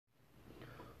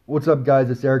What's up, guys?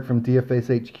 It's Eric from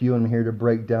DFS HQ, and I'm here to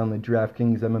break down the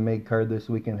DraftKings MMA card this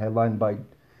weekend, headlined by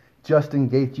Justin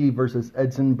Gaethje versus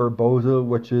Edson Barboza,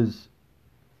 which is,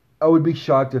 I would be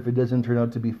shocked if it doesn't turn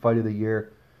out to be fight of the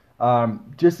year.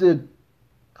 Just a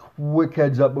quick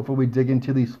heads up before we dig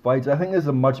into these fights. I think this is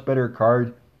a much better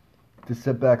card to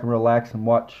sit back and relax and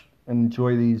watch and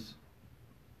enjoy these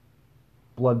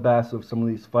bloodbaths of some of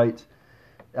these fights.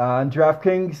 On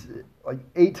DraftKings, like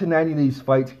 8 to 90 of these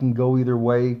fights can go either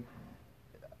way.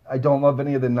 I don't love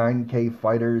any of the 9K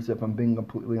fighters, if I'm being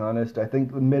completely honest. I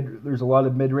think there's a lot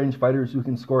of mid-range fighters who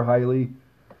can score highly.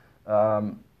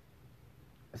 So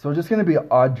it's just going to be an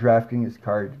odd DraftKings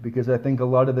card, because I think a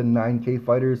lot of the 9K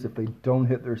fighters, if they don't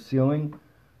hit their ceiling,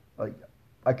 like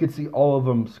I could see all of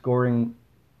them scoring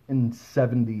in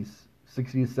 70s,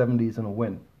 60s, 70s in a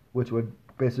win, which would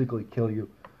basically kill you.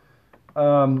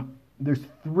 There's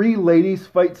 3 ladies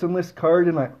fights in this card,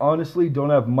 and I honestly don't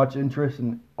have much interest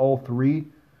in all 3.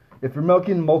 If you're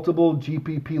milking multiple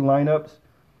GPP lineups,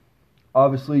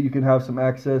 obviously you can have some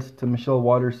access to Michelle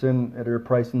Waterson at her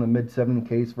price in the mid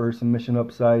 7Ks for her submission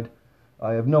upside.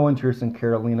 I have no interest in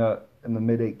Carolina in the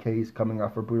mid 8Ks coming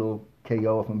off a brutal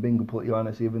KO, if I'm being completely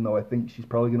honest, even though I think she's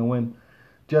probably going to win.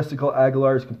 Jessica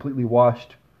Aguilar is completely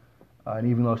washed. And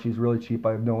even though she's really cheap,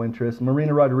 I have no interest.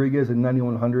 Marina Rodriguez at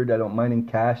 9,100, I don't mind in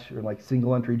cash or like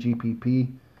single entry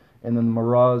GPP. And then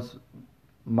Maraz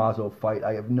Mazo fight,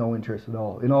 I have no interest at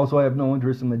all. And also I have no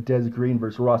interest in the Des Green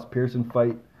versus Ross Pearson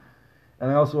fight.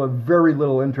 And I also have very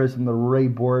little interest in the Ray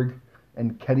Borg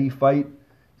and Kenny fight.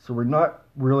 So we're not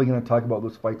really going to talk about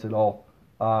those fights at all.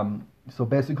 So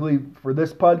basically, for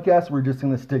this podcast, we're just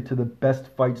going to stick to the best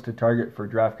fights to target for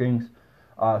DraftKings.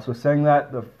 So saying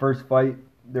that, the first fight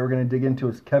they were going to dig into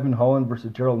is Kevin Holland versus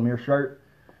Gerald Meerschaert.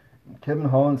 Kevin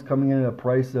Holland's coming in at a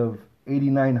price of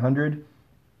 $8,900,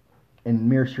 and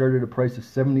Meerschaert at a price of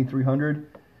 $7,300.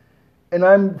 And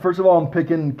I'm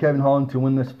picking Kevin Holland to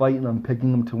win this fight, and I'm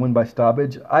picking him to win by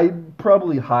stoppage. I'm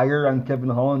probably higher on Kevin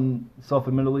Holland,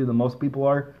 self-admittedly, than most people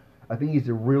are. I think he's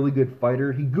a really good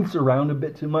fighter. He goofs around a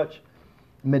bit too much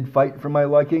mid-fight for my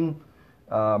liking.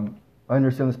 I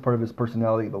understand this part of his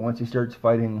personality, but once he starts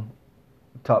fighting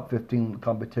top 15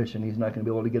 competition, he's not going to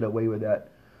be able to get away with that.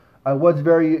 I was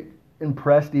very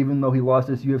impressed, even though he lost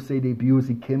his UFC debut, as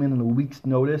he came in a week's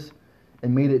notice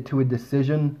and made it to a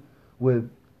decision with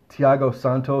Thiago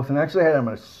Santos, and actually had him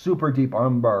in a super deep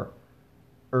armbar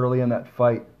early in that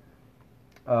fight.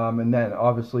 And then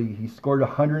obviously he scored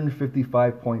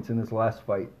 155 points in his last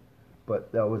fight,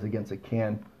 but that was against a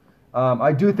can.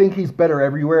 I do think he's better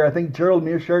everywhere. I think Gerald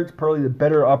Meerschaert's probably the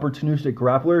better opportunistic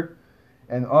grappler.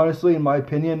 And honestly, in my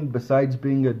opinion, besides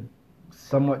being a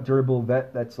somewhat durable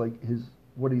vet, that's like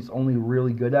what he's only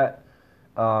really good at.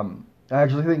 I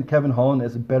actually think Kevin Holland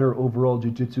has a better overall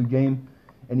jiu-jitsu game,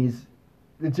 and he's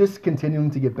just continuing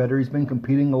to get better. He's been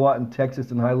competing a lot in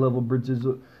Texas and high-level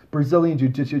Brazilian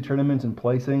jiu-jitsu tournaments and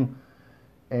placing,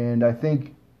 and I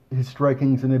think his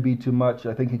striking is going to be too much.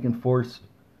 I think he can force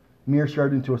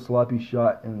Meerschaert into a sloppy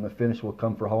shot, and the finish will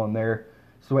come for Holland there.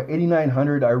 So at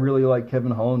 8,900, I really like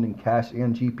Kevin Holland in cash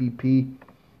and GPP.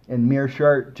 And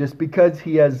Meerschaert, just because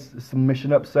he has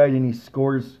submission upside and he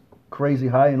scores crazy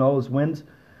high in all his wins,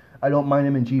 I don't mind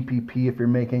him in GPP if you're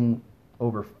making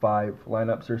over 5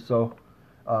 lineups or so.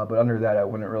 But under that, I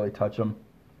wouldn't really touch him.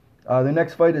 The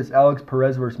next fight is Alex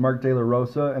Perez versus Mark De La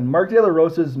Rosa. And Mark De La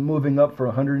Rosa is moving up from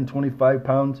 125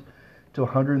 pounds to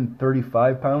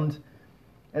 135 pounds.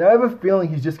 And I have a feeling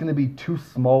he's just going to be too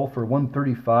small for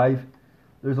 135.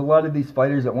 There's a lot of these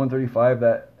fighters at 135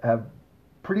 that have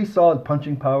pretty solid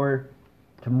punching power,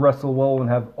 can wrestle well, and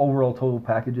have overall total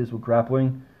packages with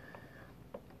grappling.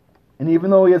 And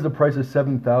even though he has a price of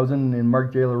 $7,000, and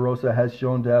Mark De La Rosa has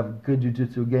shown to have a good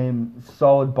jiu-jitsu game,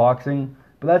 solid boxing,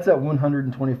 but that's at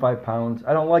 125 pounds.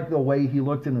 I don't like the way he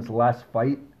looked in his last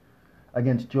fight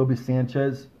against Joby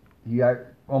Sanchez. He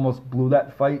almost blew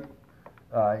that fight.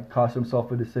 Cost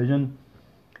himself a decision.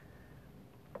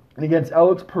 And against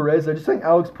Alex Perez, I just think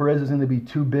Alex Perez is going to be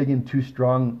too big and too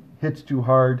strong, hits too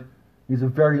hard. He's a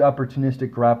very opportunistic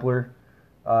grappler.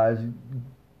 Has a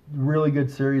really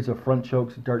good series of front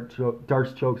chokes,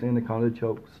 darts chokes, anaconda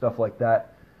chokes, stuff like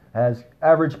that. Has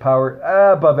average power,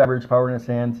 above average power in his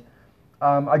hands.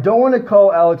 I don't want to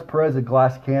call Alex Perez a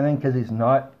glass cannon, because he's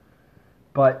not.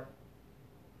 But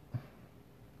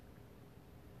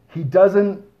he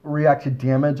doesn't react to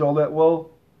damage all that well.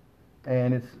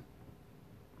 And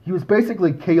he was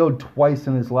basically KO'd twice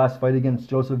in his last fight against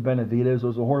Joseph Benavidez. It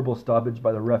was a horrible stoppage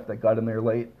by the ref that got him there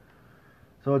late.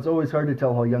 So it's always hard to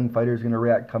tell how young fighters are going to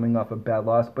react coming off a bad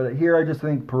loss. But here I just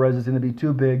think Perez is going to be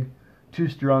too big, too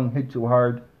strong, hit too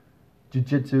hard.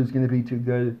 Jiu-jitsu is going to be too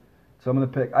good. So I'm going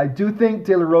to pick. I do think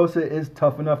De La Rosa is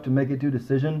tough enough to make it to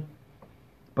decision,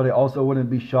 but I also wouldn't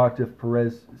be shocked if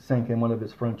Perez sank in one of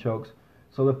his front chokes.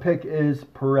 So the pick is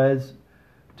Perez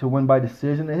to win by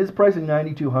decision. His price is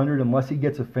 9,200 unless he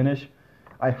gets a finish.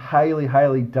 I highly,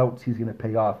 highly doubt he's going to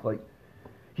pay off. Like,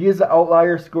 he has an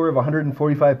outlier score of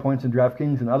 145 points in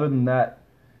DraftKings, and other than that,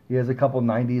 he has a couple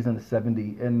 90s and a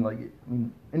 70. And like, I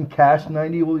mean, in cash,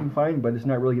 90 will be fine, but it's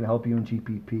not really going to help you in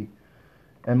GPP.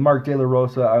 And Mark De La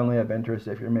Rosa, I only have interest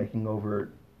if you're making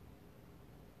over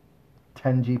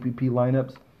 10 GPP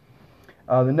lineups.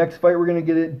 The next fight we're going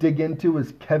to dig into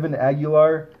is Kevin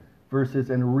Aguilar versus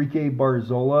Enrique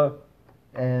Barzola.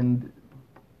 And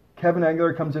Kevin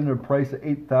Aguilar comes in at a price of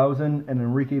 $8,000 and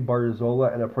Enrique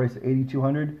Barzola at a price of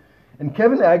 $8,200. And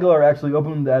Kevin Aguilar actually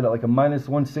opened at like a minus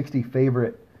 160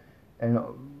 favorite. And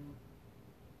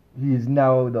he's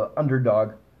now the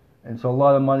underdog. And so a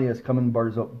lot of money has come in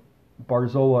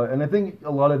Barzola. And I think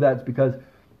a lot of that's because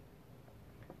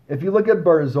if you look at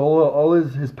Barzola, all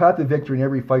his path to victory in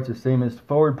every fight's the same as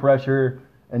forward pressure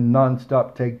and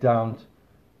non-stop takedowns.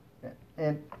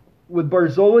 And with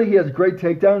Barzola, he has great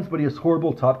takedowns, but he has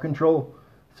horrible top control.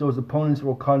 So his opponents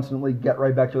will constantly get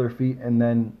right back to their feet, and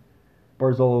then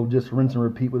Barzola will just rinse and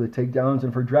repeat with the takedowns.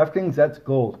 And for DraftKings, that's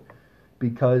gold,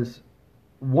 because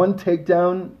one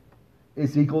takedown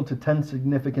is equal to 10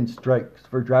 significant strikes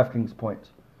for DraftKings points.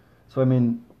 So, I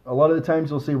mean, a lot of the times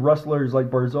you'll see wrestlers like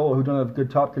Barzola who don't have good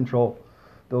top control.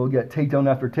 They'll get takedown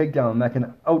after takedown. That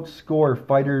can outscore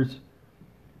fighters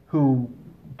who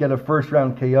get a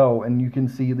first-round KO, and you can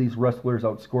see these wrestlers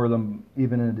outscore them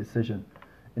even in a decision.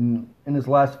 In his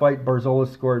last fight,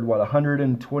 Barzola scored,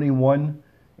 121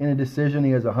 in a decision.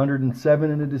 He has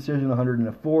 107 in a decision,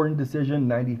 104 in a decision,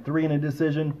 93 in a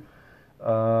decision.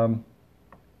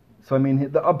 So, I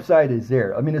mean, the upside is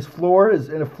there. I mean, his floor is,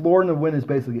 and a floor in the win is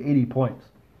basically 80 points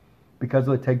because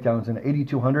of the takedowns. And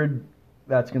 8,200,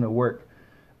 that's going to work.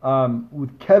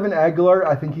 With Kevin Aguilar,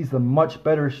 I think he's the much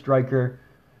better striker,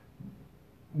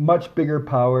 much bigger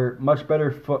power, much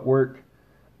better footwork.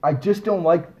 I just don't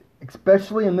like,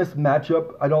 especially in this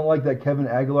matchup, I don't like that Kevin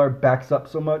Aguilar backs up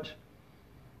so much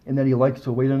and that he likes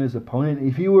to wait on his opponent.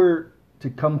 If he were to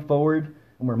come forward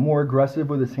and were more aggressive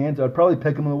with his hands, I'd probably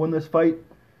pick him to win this fight,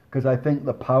 because I think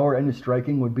the power and the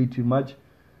striking would be too much.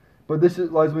 But this is,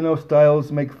 as we know,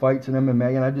 styles make fights in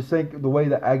MMA, and I just think the way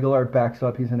that Aguilar backs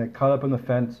up, he's going to cut up on the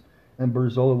fence, and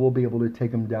Barzola will be able to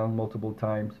take him down multiple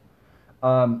times.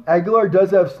 Aguilar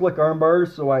does have slick arm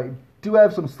bars, so I do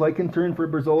have some slight concern for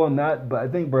Barzola on that, but I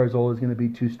think Barzola is going to be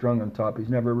too strong on top. He's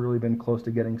never really been close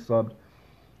to getting subbed.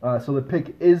 So the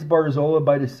pick is Barzola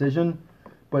by decision,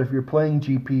 but if you're playing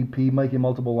GPP, making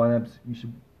multiple lineups, you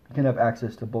can have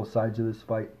access to both sides of this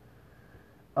fight.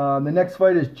 The next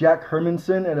fight is Jack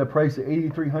Hermansson at a price of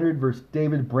 $8,300 versus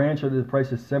David Branch at a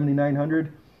price of $7,900.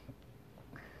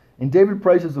 And David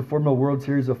Price is the former World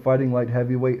Series of Fighting light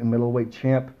heavyweight and middleweight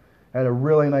champ. Had a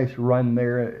really nice run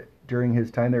there during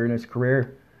his time there in his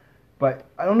career. But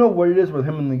I don't know what it is with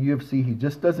him in the UFC.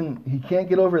 He can't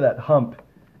get over that hump.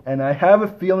 And I have a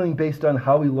feeling, based on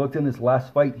how he looked in his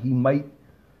last fight, he might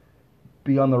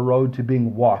be on the road to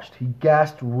being washed. He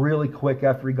gassed really quick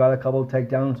after he got a couple of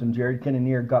takedowns, and Jared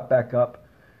Cannonier got back up.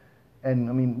 And,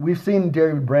 I mean, we've seen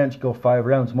David Branch go 5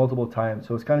 rounds multiple times,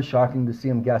 so it's kind of shocking to see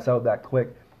him gas out that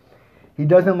quick. He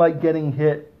doesn't like getting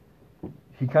hit.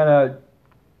 He kind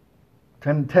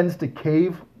of tends to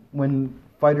cave when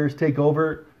fighters take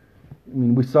over. I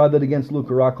mean, we saw that against Luke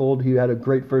Rockhold. He had a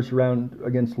great first round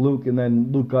against Luke, and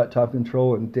then Luke got top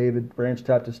control, and David Branch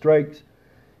tapped to strikes.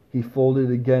 He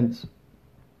folded against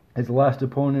his last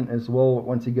opponent as well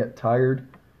once he got tired.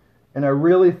 And I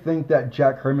really think that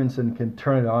Jack Hermansson can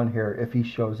turn it on here if he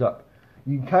shows up.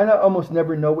 You kind of almost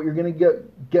never know what you're going to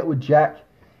get with Jack.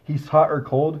 He's hot or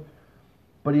cold,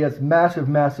 but he has massive,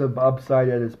 massive upside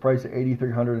at his price of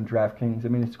 $8,300 in DraftKings. I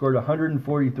mean, he scored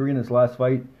 143 in his last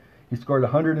fight. He scored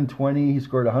 120, he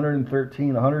scored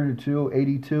 113, 102,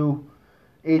 82,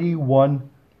 81.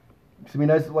 I mean,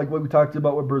 that's like what we talked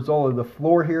about with Barzola. The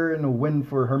floor here in a win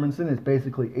for Hermansson is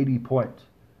basically 80 points.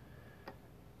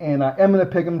 And I am going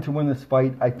to pick him to win this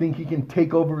fight. I think he can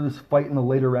take over this fight in the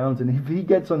later rounds. And if he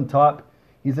gets on top,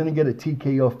 he's going to get a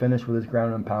TKO finish with his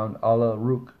ground and pound, a la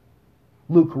Luke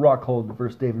Rockhold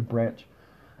versus David Branch.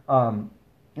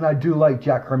 And I do like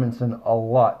Jack Hermansson a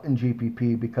lot in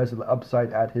GPP because of the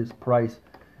upside at his price.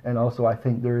 And also, I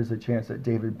think there is a chance that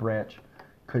David Branch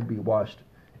could be washed.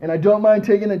 And I don't mind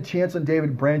taking a chance on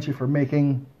David Branch if we're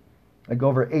making like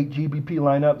over 8 GPP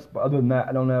lineups. But other than that,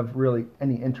 I don't have really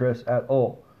any interest at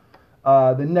all.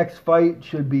 The next fight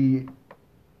should be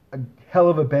a hell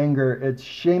of a banger. It's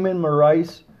Shaman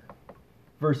Moraes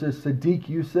versus Sadiq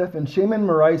Youssef, and Shayman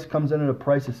Moraes comes in at a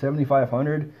price of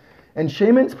 7,500. And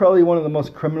Shayman's probably one of the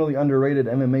most criminally underrated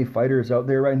MMA fighters out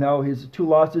there right now. His two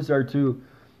losses are to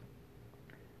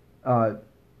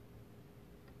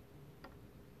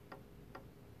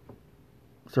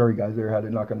sorry guys, there, had to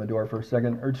knock on the door for a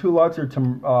second. Or two losses are to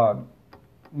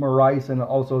Moraes and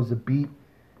also Zabit.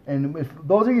 And if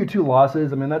those are your two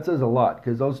losses, I mean, that says a lot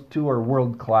because those two are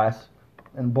world class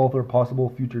and both are possible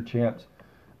future champs.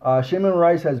 Shayman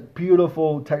Moraes has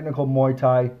beautiful technical Muay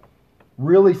Thai,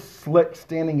 really slick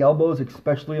standing elbows,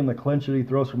 especially in the clinch that he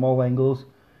throws from all angles.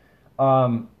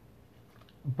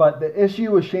 But the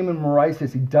issue with Shayman Moraes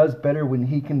is he does better when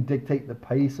he can dictate the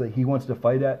pace that he wants to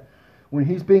fight at. When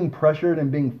he's being pressured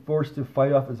and being forced to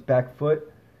fight off his back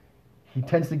foot, he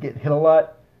tends to get hit a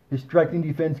lot. His striking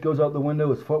defense goes out the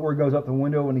window, his footwork goes out the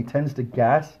window, and he tends to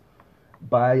gas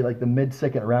by like the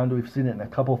mid-second round. We've seen it in a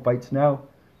couple fights now.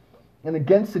 And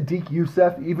against Sadiq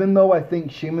Youssef, even though I think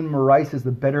Shayman Moraes is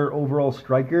the better overall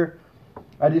striker,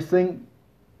 I just think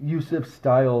Youssef's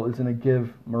style is going to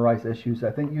give Moraes issues.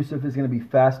 I think Youssef is going to be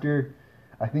faster.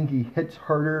 I think he hits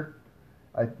harder.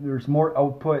 There's more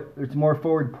output. There's more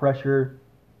forward pressure.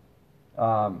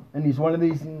 And he's one of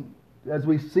these, as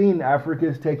we've seen,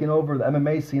 Africa's taken over the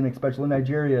MMA scene, especially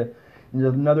Nigeria. And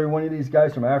there's another one of these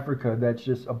guys from Africa that's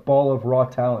just a ball of raw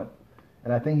talent.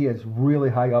 And I think he has really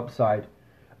high upside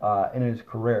in his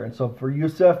career. And so for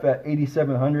Youssef at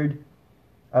 8,700,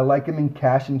 I like him in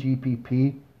cash and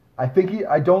GPP.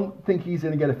 I don't think he's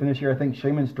going to get a finish here. I think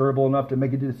Shayman's durable enough to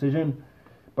make a decision.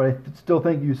 But I still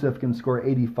think Youssef can score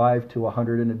 85 to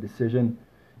 100 in a decision.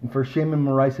 And for Shayman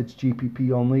Moraes, it's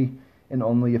GPP only. And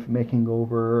only if making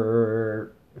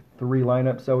over 3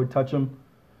 lineups, I would touch him.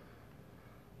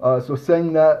 So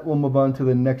saying that, we'll move on to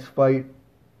the next fight,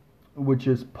 which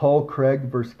is Paul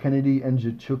Craig versus Kennedy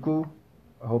Nzechukwu.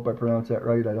 I hope I pronounced that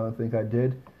right. I don't think I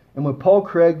did. And with Paul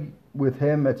Craig, with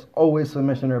him, it's always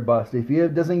submission or bust. If he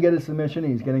doesn't get a submission,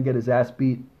 he's going to get his ass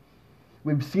beat.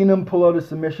 We've seen him pull out a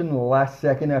submission in the last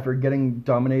second after getting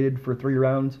dominated for 3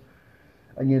 rounds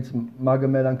against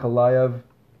Magomed Ankalaev.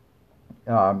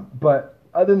 But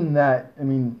other than that, I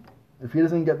mean, if he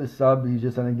doesn't get the sub, he's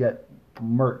just going to get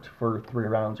murked for 3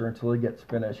 rounds or until he gets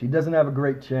finished. He doesn't have a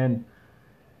great chin.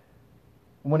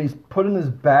 When he's put in his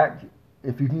back,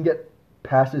 if you can get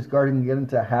past his guard and get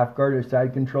into half guard or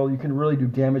side control, you can really do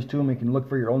damage to him. You can look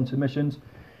for your own submissions.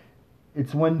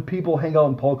 It's when people hang out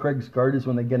in Paul Craig's guard is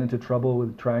when they get into trouble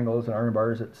with triangles and arm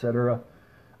bars, etc.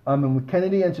 And with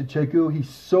Kennedy Nzechukwu, he's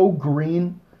so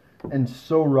green and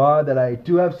so raw that I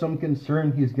do have some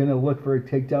concern he's going to look for a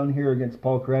takedown here against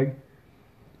Paul Craig.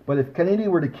 But if Kennedy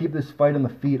were to keep this fight on the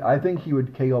feet, I think he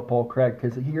would KO Paul Craig,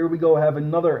 because here we go have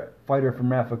another fighter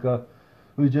from Africa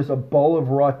who's just a ball of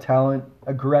raw talent,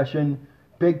 aggression,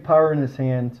 big power in his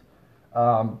hands,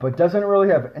 but doesn't really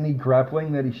have any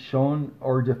grappling that he's shown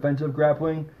or defensive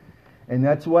grappling. And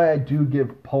that's why I do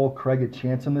give Paul Craig a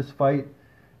chance in this fight.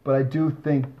 But I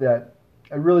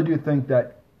really do think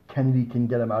that Kennedy can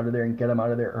get him out of there and get him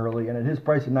out of there early. And at his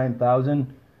price of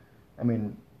 9,000, I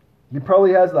mean, he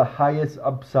probably has the highest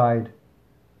upside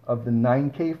of the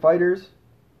 9K fighters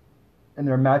in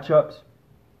their matchups,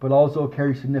 but also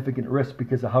carries significant risk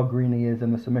because of how green he is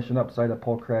and the submission upside of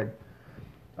Paul Craig.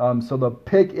 So the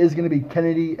pick is going to be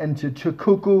Kennedy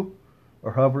Nzechukwu,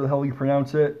 or however the hell you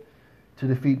pronounce it, to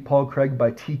defeat Paul Craig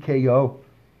by TKO.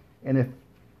 And if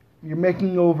you're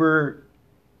making over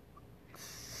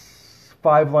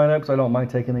 5 lineups, I don't mind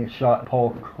taking a shot at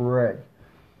Paul Craig.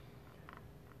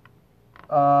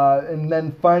 And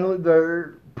then finally,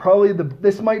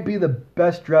 this might be the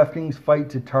best DraftKings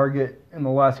fight to target in the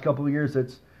last couple of years.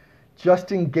 It's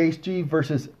Justin Gaethje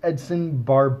versus Edson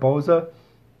Barboza.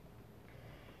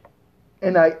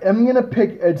 And I am going to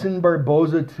pick Edson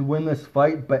Barboza to win this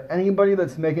fight, but anybody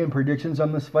that's making predictions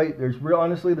on this fight,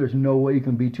 honestly, there's no way you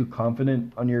can be too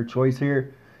confident on your choice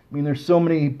here. I mean, there's so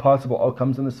many possible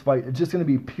outcomes in this fight. It's just going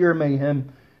to be pure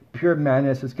mayhem, pure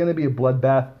madness. It's going to be a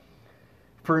bloodbath.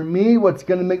 For me, what's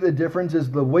going to make the difference is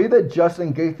the way that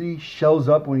Justin Gaethje shells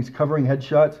up when he's covering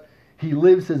headshots. He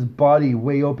leaves his body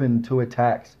way open to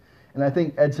attacks. And I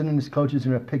think Edson and his coaches are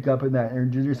going to pick up on that,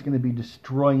 and they're just going to be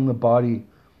destroying the body.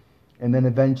 And then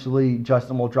eventually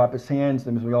Justin will drop his hands.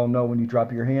 And as we all know, when you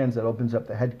drop your hands, that opens up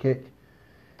the head kick.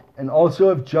 And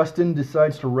also, if Justin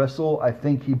decides to wrestle, I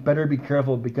think he better be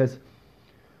careful, because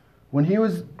when he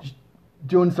was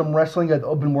doing some wrestling at the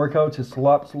open workouts,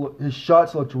 his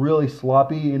shots looked really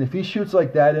sloppy. And if he shoots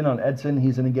like that in on Edson,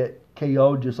 he's going to get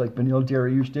KO'd just like Beneil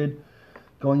Dariush did,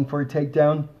 going for a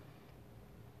takedown.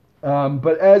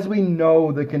 But as we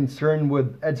know, the concern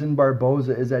with Edson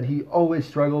Barboza is that he always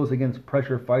struggles against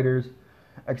pressure fighters.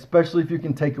 especially if you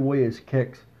can take away his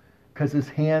kicks, because his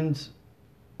hands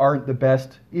aren't the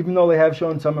best. Even though they have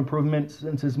shown some improvements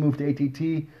since his move to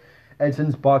ATT,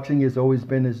 Edson's boxing has always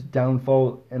been his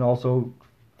downfall, and also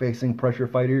facing pressure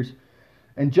fighters.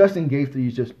 And Justin Gaethje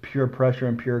is just pure pressure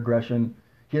and pure aggression.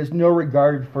 He has no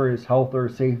regard for his health or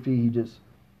safety.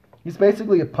 He's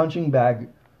basically a punching bag.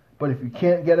 But if you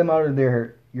can't get him out of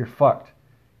there, you're fucked.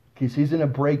 Because he's going to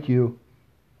break you.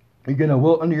 You're going to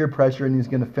wilt under your pressure, and he's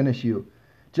going to finish you.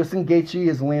 Justin Gaethje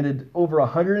has landed over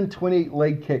 128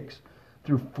 leg kicks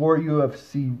through 4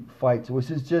 UFC fights,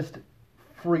 which is just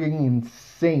freaking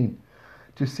insane,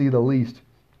 to say the least.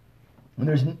 And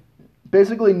there's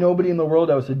basically nobody in the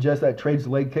world I would suggest that trades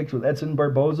leg kicks with Edson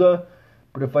Barboza.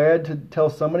 But if I had to tell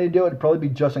somebody to do it, it'd probably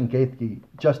be Justin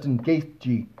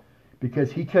Gaethje,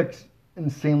 because he kicks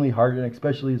insanely hard, and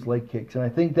especially his leg kicks. And I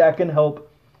think that can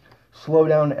help slow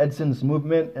down Edson's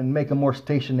movement and make him more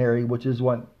stationary, which is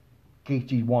what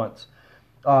Gaethje wants.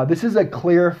 This is a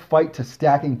clear fight to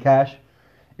stack in cash.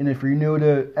 And if you're new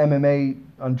to MMA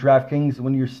on DraftKings,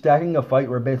 when you're stacking a fight,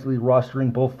 we're basically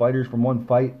rostering both fighters from one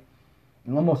fight.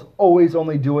 You almost always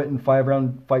only do it in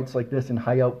 5-round fights like this and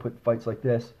high output fights like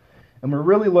this. And we're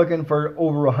really looking for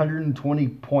over 120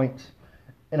 points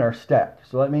in our stack.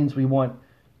 So that means we want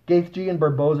Gaethje and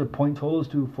Barboza point totals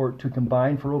to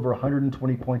combine for over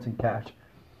 120 points in cash.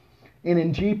 And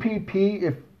in GPP,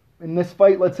 if in this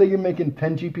fight, let's say you're making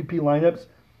 10 GPP lineups,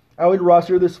 I would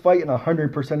roster this fight in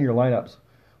 100% of your lineups.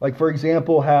 Like, for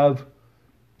example, have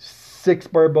 6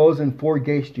 Barboza and 4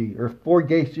 Gaethje, or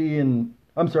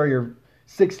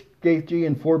 6 Gaethje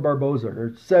and 4 Barboza,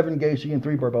 or 7 Gaethje and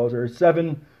 3 Barboza, or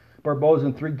 7 Barboza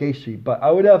and 3 Gaethje. But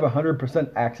I would have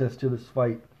 100% access to this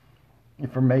fight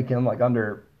if we're making like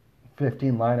under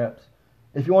 15 lineups.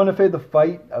 If you want to fade the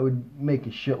fight, I would make a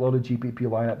shitload of GPP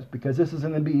lineups, because this is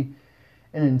going to be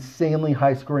an insanely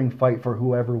high-scoring fight for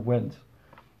whoever wins.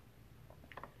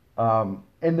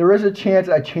 And there is a chance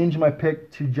I change my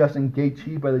pick to Justin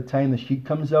Gaethje by the time the sheet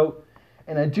comes out.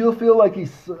 And I do feel like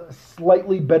he's a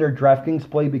slightly better DraftKings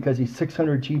play, because he's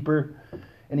 600 cheaper,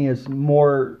 and he has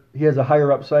a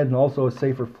higher upside and also a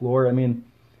safer floor. I mean,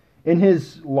 in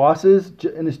his 2 losses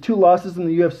in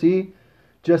the UFC,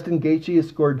 Justin Gaethje has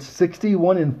scored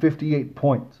 61 and 58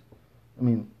 points. I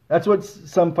mean, that's what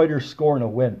some fighters score in a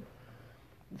win.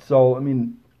 So, I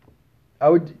mean, I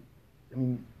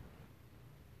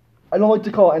don't like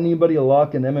to call anybody a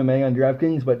lock in MMA on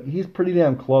DraftKings, but he's pretty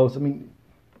damn close. I mean,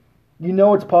 you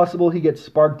know it's possible he gets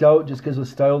sparked out just because of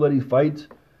the style that he fights.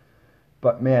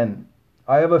 But, man,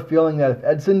 I have a feeling that if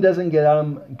Edson doesn't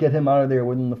get him out of there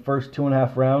within the first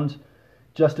 2.5 rounds,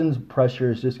 Justin's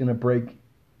pressure is just going to break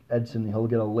Edson. He'll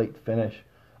get a late finish.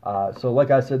 So,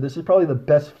 like I said, this is probably the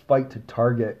best fight to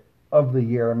target of the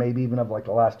year, or maybe even of like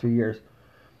the last 2 years.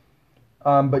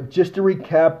 But just to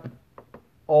recap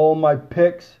all my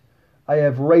picks, I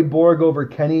have Ray Borg over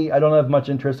Kenny. I don't have much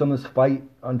interest on this fight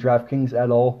on DraftKings at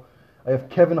all. I have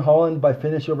Kevin Holland by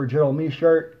finish over Gerald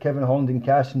Meerschaert. Kevin Holland in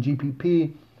cash and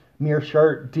GPP.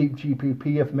 Meerschaert deep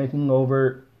GPP if making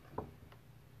over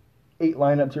 8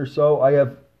 lineups or so. I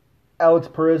have Alex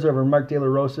Perez over Mark De La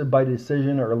Rosa by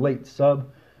decision or a late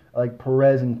sub. I like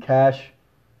Perez in cash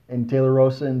and De La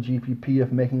Rosa in GPP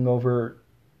if making over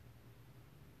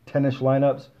 10-ish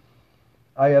lineups.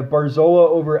 I have Barzola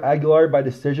over Aguilar by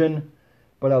decision,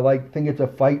 but I think it's a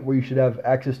fight where you should have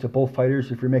access to both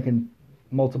fighters if you're making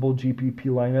multiple GPP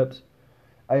lineups.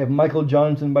 I have Michael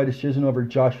Johnson by decision over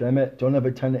Josh Emmett. Don't have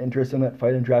a ton of interest in that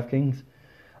fight in DraftKings.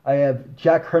 I have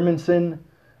Jack Hermanson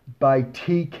by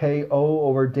TKO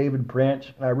over David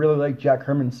Branch. I really like Jack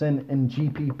Hermanson in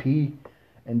GPP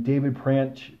and David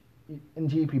Branch in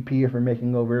GPP if we're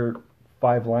making over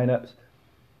 5 lineups.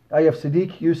 I have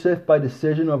Sadiq Youssef by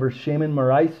decision over Shaman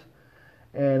Moraes.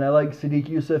 And I like Sadiq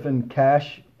Youssef in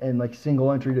cash and like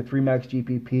single entry to 3 max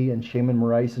GPP, and Shaman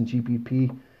Moraes in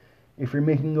GPP if you're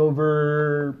making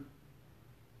over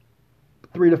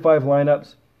 3 to 5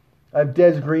 lineups. I have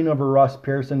Des Green over Ross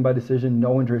Pearson by decision,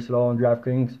 no interest at all in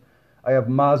DraftKings. I have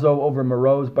Mazo over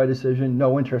Moroz by decision,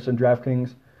 no interest in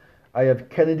DraftKings. I have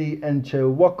Kennedy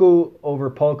Nzechukwu over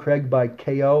Paul Craig by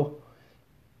KO.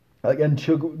 Again,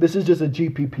 this is just a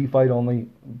GPP fight only.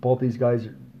 Both these guys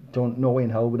don't, no way in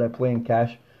hell would I play in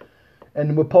cash.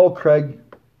 And with Paul Craig,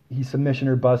 he's submission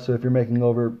or bust, so if you're making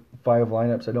over 5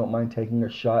 lineups, I don't mind taking a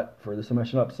shot for the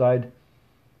submission upside.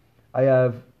 I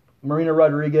have Marina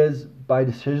Rodriguez by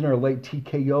decision or late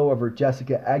TKO over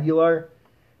Jessica Aguilar,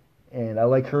 and I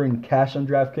like her in cash on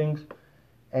DraftKings.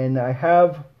 And I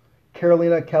have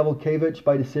Karolina Kowalkiewicz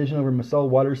by decision over Michelle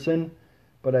Waterson,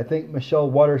 but I think Michelle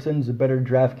Waterson's a better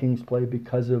DraftKings play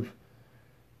because of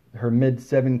her mid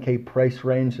 7K price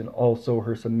range, and also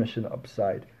her submission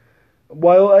upside.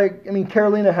 While I mean,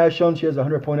 Carolina has shown she has a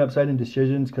 100-point upside in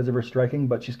decisions because of her striking,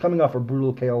 but she's coming off a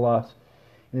brutal KO loss,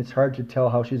 and it's hard to tell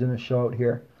how she's going to show out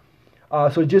here.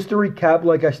 So just to recap,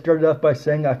 like I started off by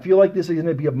saying, I feel like this is going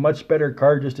to be a much better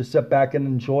card just to sit back and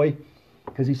enjoy,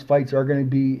 because these fights are going to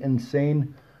be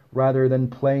insane, rather than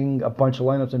playing a bunch of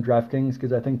lineups on DraftKings,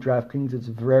 because I think DraftKings is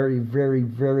very, very,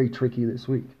 very tricky this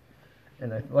week.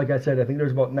 And like I said, I think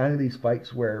there's about 9 of these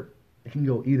fights where it can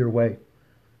go either way.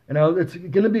 And it's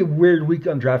going to be a weird week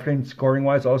on DraftKings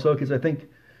scoring-wise also, because I think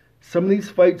some of these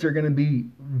fights are going to be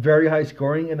very high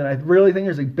scoring, and then I really think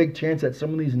there's a big chance that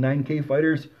some of these 9K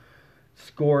fighters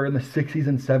score in the 60s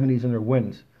and 70s in their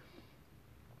wins.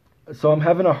 So I'm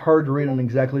having a hard read on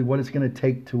exactly what it's going to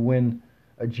take to win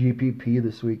a GPP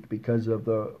this week because of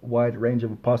the wide range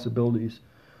of possibilities.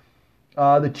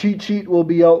 The cheat sheet will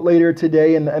be out later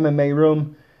today in the MMA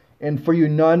room. And for you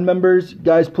non-members,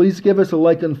 guys, please give us a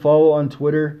like and follow on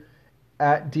Twitter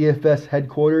at DFS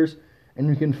Headquarters. And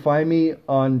you can find me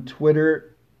on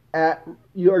Twitter or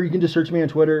you can just search me on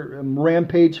Twitter,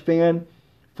 Rampage Fan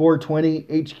 420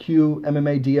 HQ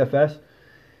MMA DFS.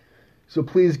 So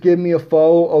please give me a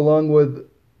follow along with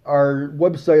our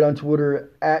website on Twitter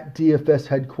at DFS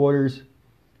Headquarters.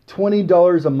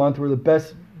 $20 a month. We're the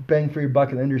best bang for your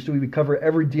buck in the industry. We cover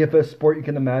every DFS sport you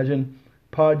can imagine.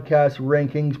 Podcasts,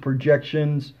 rankings,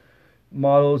 projections,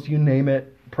 models, you name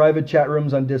it. Private chat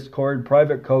rooms on Discord,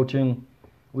 private coaching.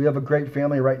 We have a great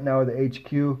family right now at the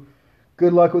HQ.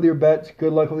 Good luck with your bets.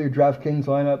 Good luck with your DraftKings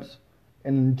lineups.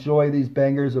 And enjoy these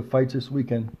bangers of fights this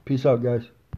weekend. Peace out, guys.